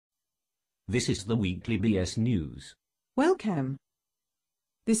This is the weekly BS News. Welcome.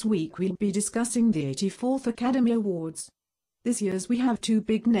 This week we'll be discussing the 84th Academy Awards. This year's we have 2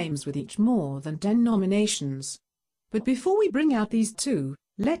 big names with each more than 10 nominations. But before we bring out these 2,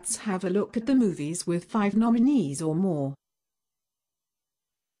 let's have a look at the movies with 5 nominees or more.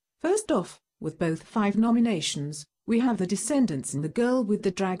 First off, with both 5 nominations, we have The Descendants and The Girl with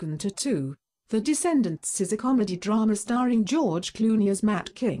the Dragon Tattoo. The Descendants is a comedy drama starring George Clooney as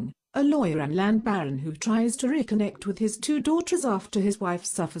Matt King, a lawyer and land baron who tries to reconnect with his 2 daughters after his wife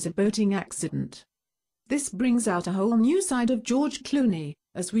suffers a boating accident. This brings out a whole new side of George Clooney,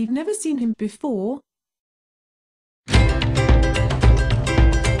 as we've never seen him before.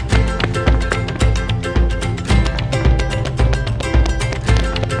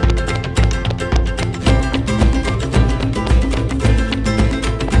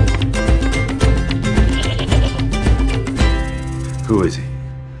 Who is he?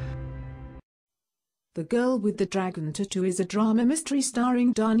 The Girl with the Dragon Tattoo is a drama mystery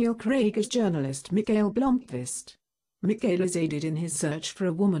starring Daniel Craig as journalist Mikael Blomkvist. Mikael is aided in his search for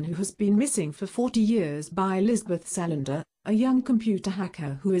a woman who has been missing for 40 years by Lisbeth Salander, a young computer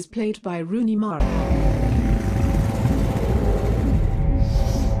hacker who is played by Rooney Mara.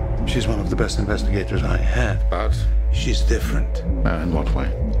 She's one of the best investigators I have. But? She's different. In what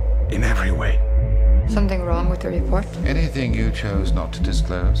way? In every way. Something wrong with the report? Anything you chose not to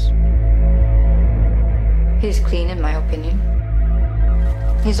disclose? He's clean, in my opinion.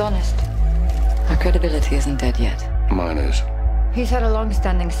 He's honest. Our credibility isn't dead yet. Mine is. He's had a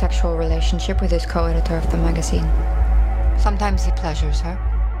long-standing sexual relationship with his co-editor of the magazine. Sometimes he pleasures her.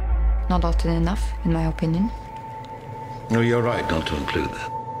 Not often enough, in my opinion. No, you're right not to include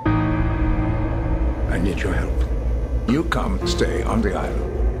that. I need your help. You come stay on the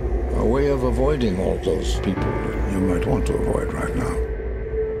island. A way of avoiding all those people you might want to avoid right now.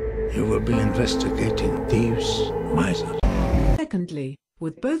 You will be investigating thieves, misers. Secondly,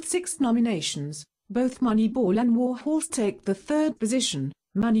 with both 6 nominations, both Moneyball and War Horse take the 3rd position.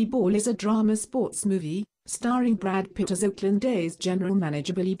 Moneyball is a drama sports movie, starring Brad Pitt as Oakland A's general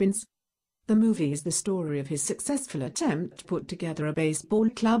manager Billy Beanes. The movie is the story of his successful attempt to put together a baseball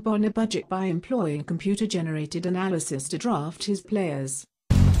club on a budget by employing computer-generated analysis to draft his players.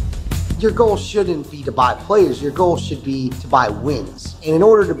 Your goal shouldn't be to buy players, your goal should be to buy wins. And in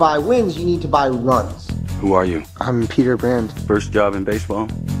order to buy wins, you need to buy runs. Who are you? I'm Peter Brand. First job in baseball?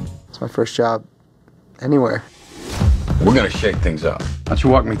 It's my first job anywhere. We're gonna shake things up. Why don't you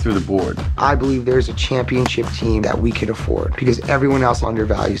walk me through the board? I believe there's a championship team that we could afford because everyone else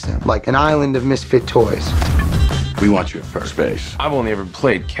undervalues them, like an island of misfit toys. We want you at first base. I've only ever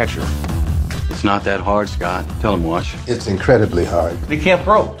played catcher. It's not that hard, Scott. Tell him, Wash. It's incredibly hard. He can't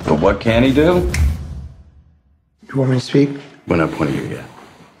throw. But what can he do? You want me to speak? We're not pointing you yet.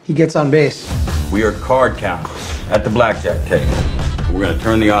 He gets on base. We are card counters at the blackjack table. We're gonna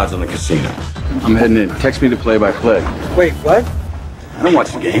turn the odds on the casino. I'm heading in. Text me the play-by-play. Wait, what? I don't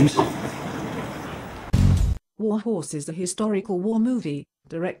watch the games. War Horse is a historical war movie,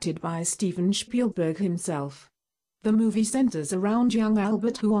 directed by Steven Spielberg himself. The movie centers around young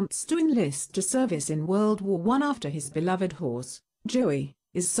Albert who wants to enlist to service in World War I after his beloved horse, Joey,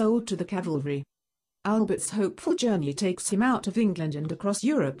 is sold to the cavalry. Albert's hopeful journey takes him out of England and across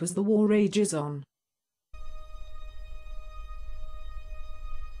Europe as the war rages on.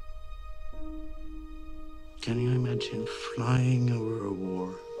 Can you imagine flying over a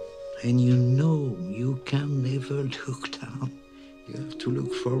war and you know you can never look down? You have to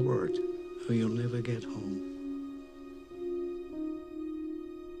look forward or you'll never get home.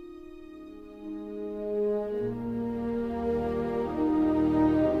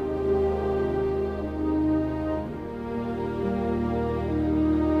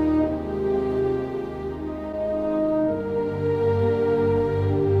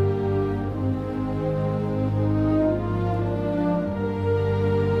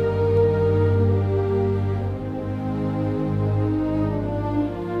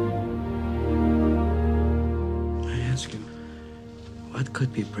 What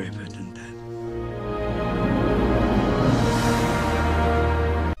could be braver than that?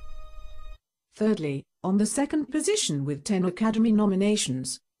 Thirdly, on the 2nd position with 10 Academy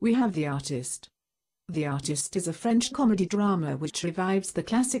nominations, we have The Artist. The Artist is a French comedy drama which revives the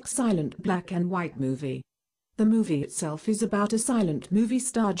classic silent black and white movie. The movie itself is about a silent movie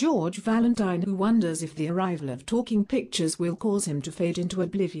star George Valentine who wonders if the arrival of talking pictures will cause him to fade into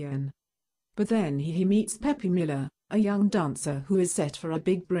oblivion. But then he meets Peppy Miller, a young dancer who is set for a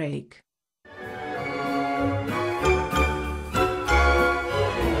big break.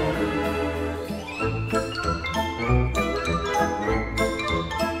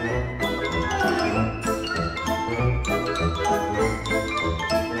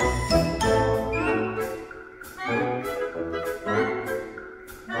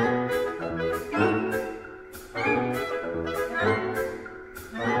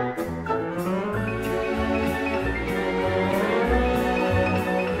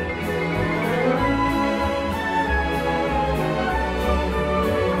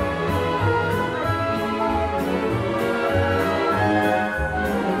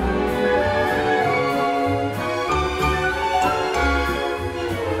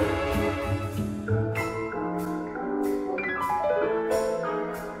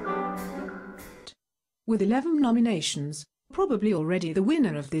 with 11 nominations, probably already the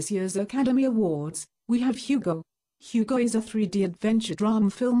winner of this year's Academy Awards, we have Hugo. Hugo is a 3D adventure drama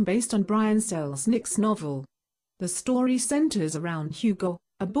film based on Brian Selznick's novel. The story centers around Hugo,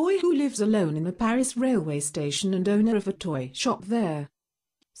 a boy who lives alone in the Paris railway station and owner of a toy shop there.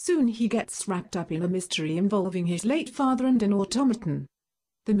 Soon he gets wrapped up in a mystery involving his late father and an automaton.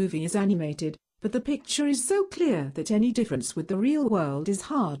 The movie is animated, but the picture is so clear that any difference with the real world is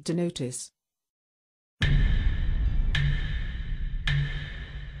hard to notice.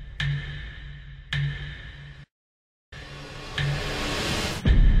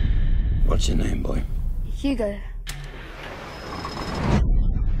 What's your name, boy? Hugo.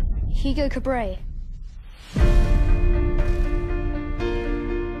 Hugo Cabret.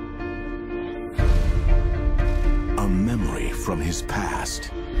 A memory from his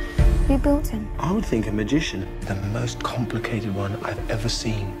past. Who built him? I would think a magician. The most complicated one I've ever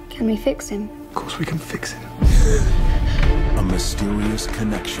seen. Can we fix him? Of course we can fix him. A mysterious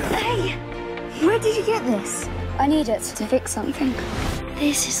connection. Hey! Where did you get this? I need it to fix something.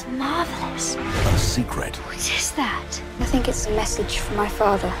 This is marvelous. A secret. What is that? I think it's a message from my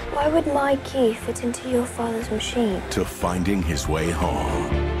father. Why would my key fit into your father's machine? To finding his way home.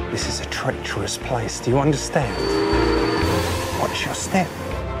 This is a treacherous place. Do you understand? What's your step?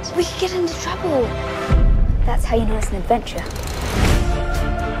 We could get into trouble. That's how you know it's an adventure.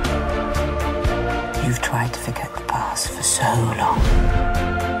 You've tried to forget the past for so long.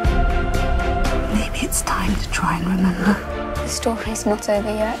 Maybe it's time to try and remember. The story's not over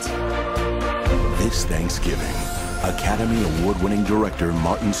yet. This Thanksgiving, Academy Award-winning director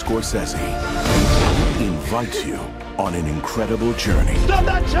Martin Scorsese invites you on an incredible journey. Stop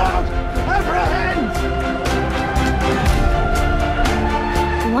that child! Over her hands!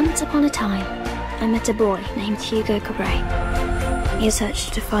 Once upon a time, I met a boy named Hugo Cabret. He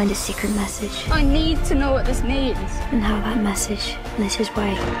searched to find a secret message. I need to know what this means. And how that message lit his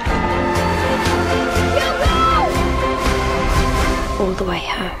way. All the way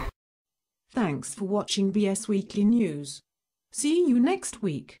home. Thanks for watching BS Weekly News. See you next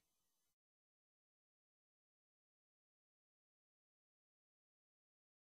week.